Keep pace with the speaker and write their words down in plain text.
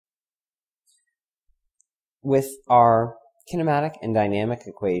with our kinematic and dynamic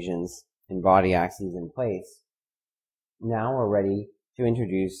equations and body axes in place, now we're ready to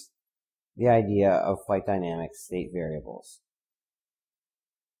introduce the idea of flight dynamics state variables.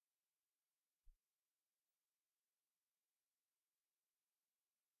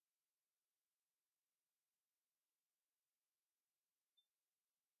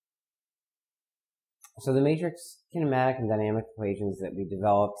 So the matrix kinematic and dynamic equations that we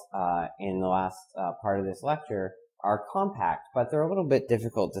developed in the last part of this lecture are compact, but they're a little bit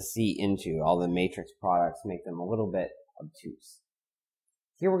difficult to see into. All the matrix products make them a little bit obtuse.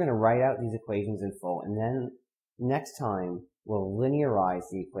 Here we're going to write out these equations in full, and then next time we'll linearize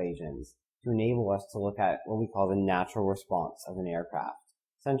the equations to enable us to look at what we call the natural response of an aircraft.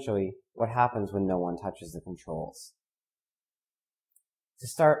 Essentially, what happens when no one touches the controls. To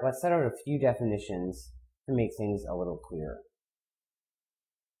start, let's set out a few definitions to make things a little clearer.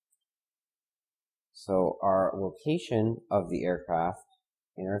 So our location of the aircraft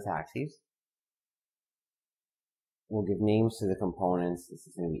in Earth axis, we'll give names to the components. This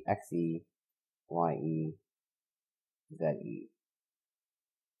is going to be XE, YE, ZE.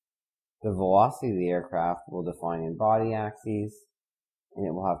 The velocity of the aircraft we'll define in body axes, and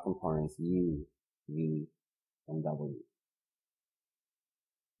it will have components U, V, and W.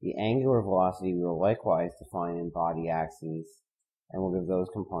 The angular velocity we will likewise define in body axes, and we'll give those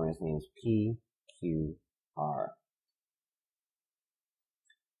components names P, Q, R.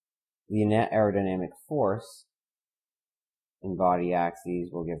 The net aerodynamic force in body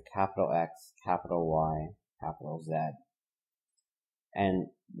axes we'll give capital X, capital Y, capital Z. And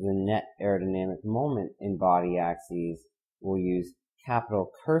the net aerodynamic moment in body axes we'll use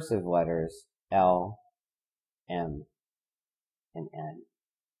capital cursive letters L, M, and N.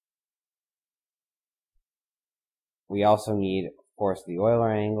 We also need, of course, the Euler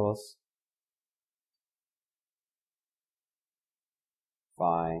angles,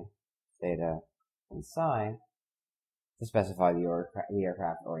 phi, theta, and psi, to specify the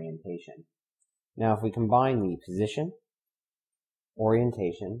aircraft orientation. Now, if we combine the position,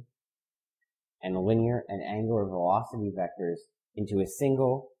 orientation, and linear and angular velocity vectors into a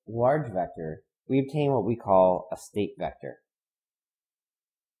single large vector, we obtain what we call a state vector.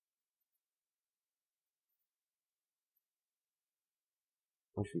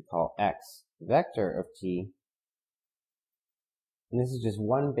 Which we call x vector of t, and this is just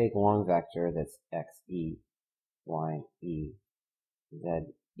one big long vector that's xe, ye,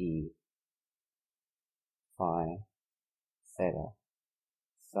 ze, phi, theta,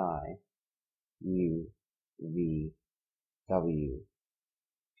 psi, u, v, w,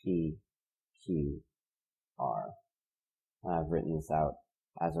 p, q, r. I've written this out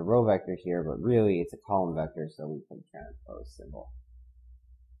as a row vector here, but really it's a column vector, so we put a transpose symbol.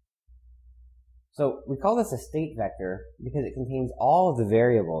 So we call this a state vector because it contains all of the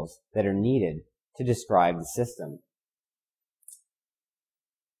variables that are needed to describe the system,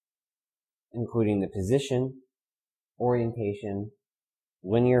 including the position, orientation,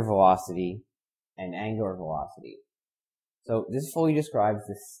 linear velocity, and angular velocity. So this fully describes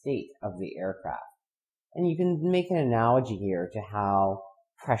the state of the aircraft. And you can make an analogy here to how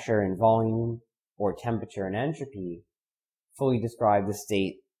pressure and volume, or temperature and entropy, fully describe the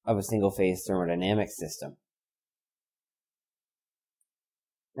state of a single-phase thermodynamic system.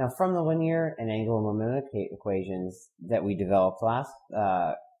 Now, from the linear and angular momentum equations that we developed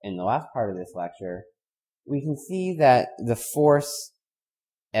in the last part of this lecture, we can see that the force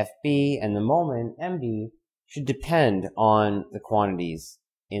Fb and the moment mb should depend on the quantities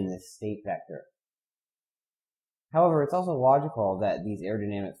in this state vector. However, it's also logical that these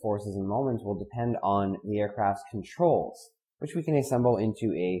aerodynamic forces and moments will depend on the aircraft's controls, which we can assemble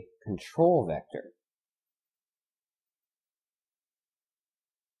into a control vector.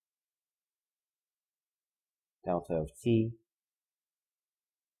 Delta of t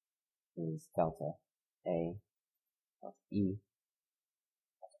is delta A, delta E,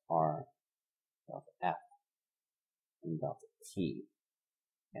 delta R, delta F, and delta T,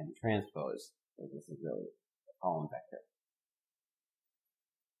 and transpose, so this is really a column vector.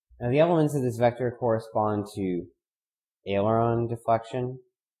 Now the elements of this vector correspond to aileron deflection,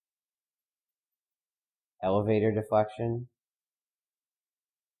 elevator deflection,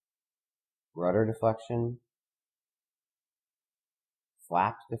 rudder deflection,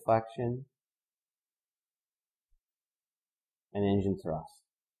 flap deflection, and engine thrust.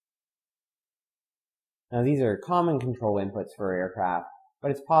 Now these are common control inputs for aircraft,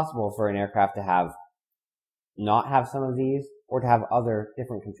 but it's possible for an aircraft to not have some of these, or to have other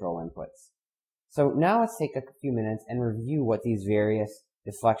different control inputs. So now let's take a few minutes and review what these various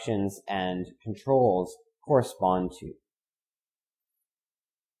deflections and controls correspond to?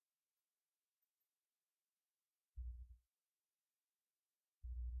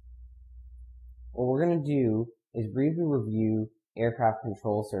 What we're going to do is briefly review aircraft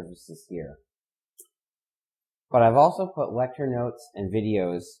control surfaces here. But I've also put lecture notes and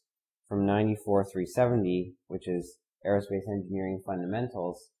videos from 94-370, which is Aerospace Engineering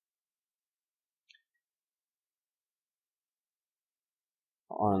Fundamentals,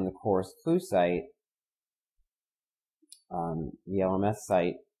 on the course clue site, the LMS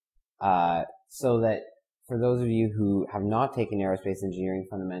site, so that for those of you who have not taken Aerospace Engineering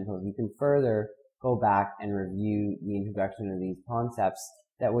Fundamentals, you can further go back and review the introduction of these concepts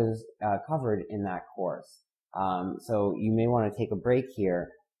that was covered in that course. So you may want to take a break here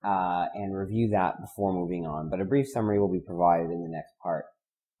and review that before moving on, but a brief summary will be provided in the next part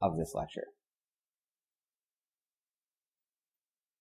of this lecture.